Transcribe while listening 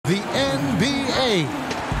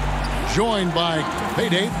A. Joined by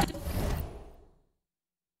Payday.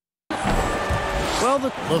 Well,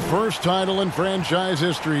 the first title in franchise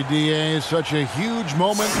history, DA, is such a huge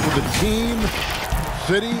moment for the team,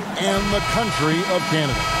 city, and the country of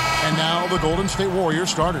Canada. And now the Golden State Warriors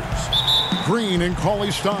starters. Green and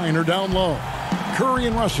Cauley Stein are down low. Curry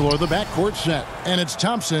and Russell are the backcourt set. And it's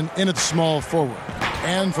Thompson in at small forward.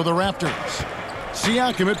 And for the Raptors,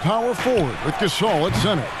 Siakam at power forward with Gasol at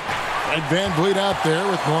center. Fred VanVleet out there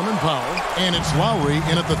with Norman Powell. And it's Lowry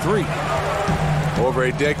in at the 3. Over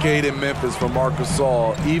a decade in Memphis for Marc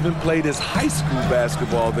Gasol. Even played his high school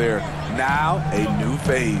basketball there. Now a new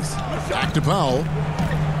phase. Back to Powell.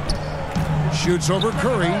 Shoots over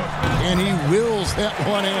Curry, and he wills that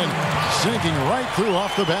one in, sinking right through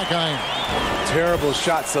off the back iron. Terrible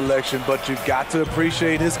shot selection, but you've got to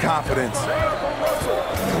appreciate his confidence.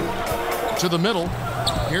 To the middle.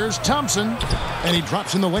 Here's Thompson, and he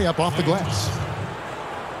drops in the layup off the glass.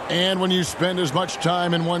 And when you spend as much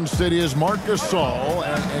time in one city as Marc Gasol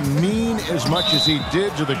and mean as much as he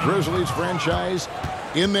did to the Grizzlies franchise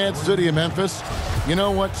in that city of Memphis, you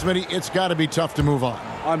know what, Smitty? It's got to be tough to move on.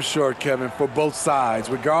 I'm sure, Kevin, for both sides.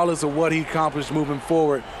 Regardless of what he accomplished moving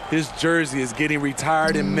forward, his jersey is getting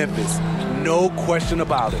retired in Memphis. No question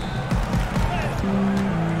about it.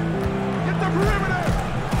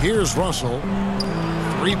 Here's Russell.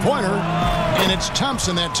 Three-pointer, and it's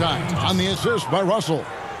Thompson that time on the assist by Russell.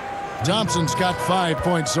 Thompson's got 5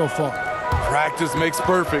 points so far. Practice makes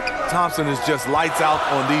perfect. Thompson is just lights out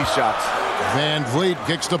on these shots. VanVleet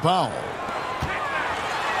kicks to Powell.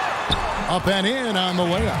 Up and in on the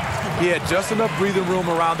layup. He had just enough breathing room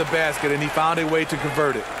around the basket, and he found a way to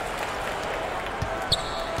convert it.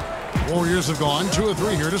 Warriors have gone 2 of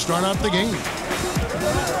 3 here to start out the game.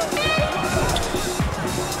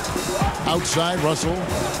 Outside Russell.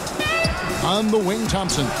 On the wing,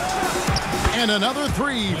 Thompson. And another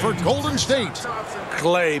 3 for Golden State.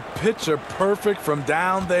 Clay, picture perfect from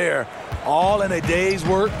down there. All in a day's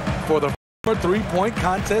work for the three-point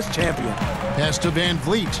contest champion. Pass to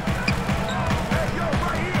VanVleet.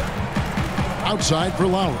 Outside for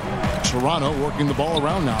Lowry. Toronto working the ball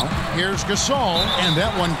around now. Here's Gasol, and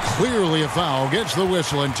that one clearly a foul. Gets the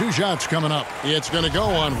whistle, and 2 shots coming up. It's going to go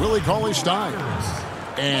on Willie Cauley-Stein.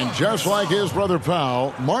 And just like his brother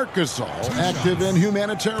Powell, Marc Gasol active in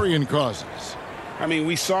humanitarian causes. I mean,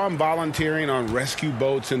 we saw him volunteering on rescue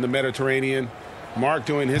boats in the Mediterranean. Marc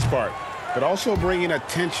doing his part, but also bringing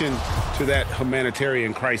attention to that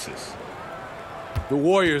humanitarian crisis. The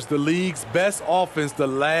Warriors, the league's best offense the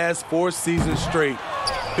last 4 seasons straight.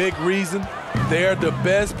 Big reason, they're the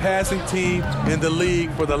best passing team in the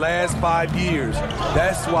league for the last 5 years.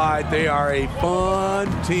 That's why they are a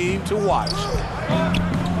fun team to watch.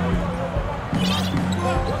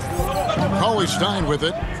 Cauley-Stein with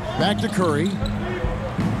it. Back to Curry.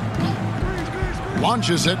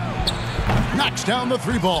 Launches it. Knocks down the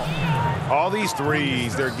 3 ball. All these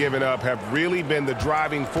threes they're giving up have really been the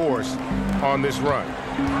driving force on this run.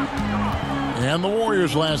 And the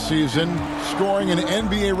Warriors last season scoring an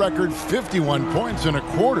NBA record 51 points in a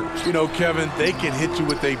quarter. You know, Kevin, they can hit you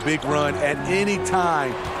with a big run at any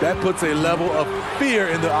time. That puts a level of fear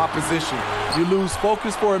in the opposition. You lose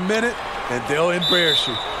focus for a minute, and they'll embarrass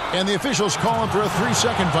you. And the officials calling for a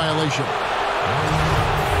 3-second violation.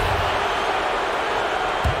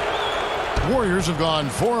 Warriors have gone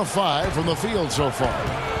 4 of 5 from the field so far.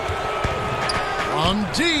 From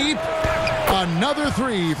deep, another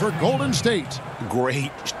 3 for Golden State.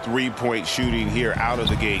 Great three-point shooting here out of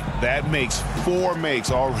the gate. That makes 4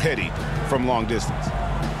 makes already from long distance.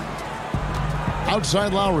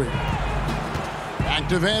 Outside Lowry. Back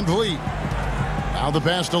to VanVleet. Now the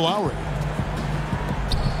pass to Lowry.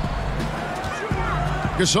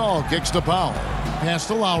 Gasol kicks to Powell. Pass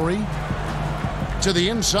to Lowry. To the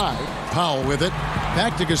inside. Powell with it.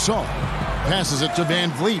 Back to Gasol. Passes it to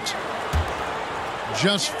VanVleet.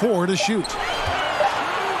 Just 4 to shoot.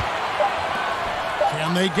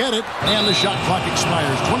 Can they get it? And the shot clock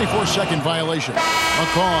expires. 24-second violation.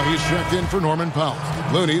 McCaw, he's checked in for Norman Powell.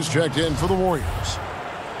 Looney's checked in for the Warriors.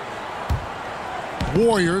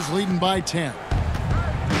 Warriors leading by 10.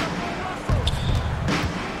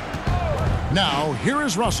 Now, here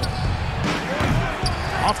is Russell.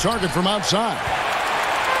 Off target from outside.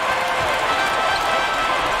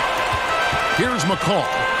 Here's McCall.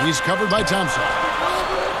 He's covered by Thompson.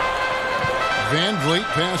 VanVleet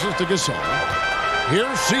passes to Gasol.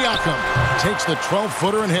 Here's Siakam. Takes the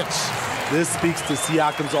 12-footer and hits. This speaks to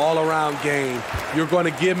Siakam's all-around game. You're going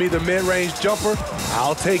to give me the mid-range jumper?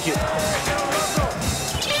 I'll take it.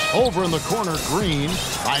 Over in the corner, Green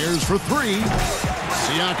fires for 3.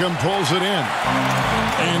 Siakam pulls it in.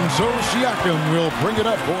 And so Siakam will bring it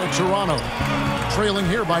up for Toronto, trailing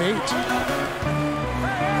here by 8.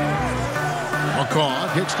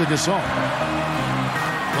 McCaw gets to Gasol.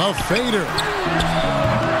 A fader.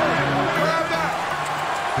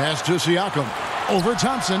 Pass to Siakam. Over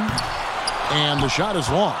Thompson. And the shot is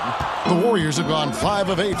long. The Warriors have gone 5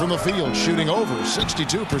 of 8 from the field, shooting over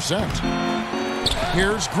 62%.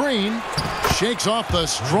 Here's Green. Shakes off the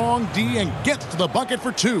strong D and gets to the bucket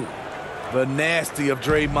for 2. The nasty of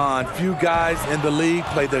Draymond. Few guys in the league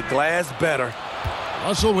play the glass better.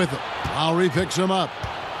 Russell with it. Lowry picks him up.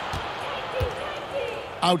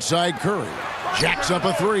 Outside Curry. Jacks up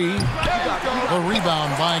a 3. A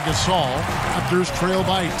rebound by Gasol. Raptors trail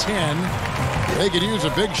by 10. They could use a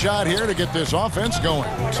big shot here to get this offense going.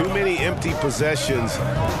 Too many empty possessions.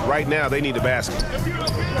 Right now, they need a basket.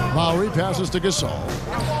 Lowry passes to Gasol.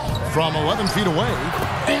 From 11 feet away.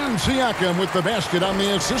 And Siakam with the basket on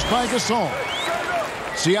the assist by Gasol.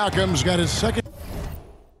 Siakam's got his second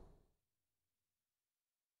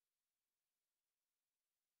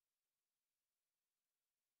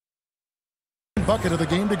bucket of the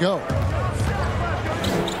game to go.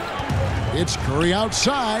 It's Curry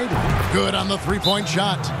outside. Good on the three-point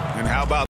shot. And how about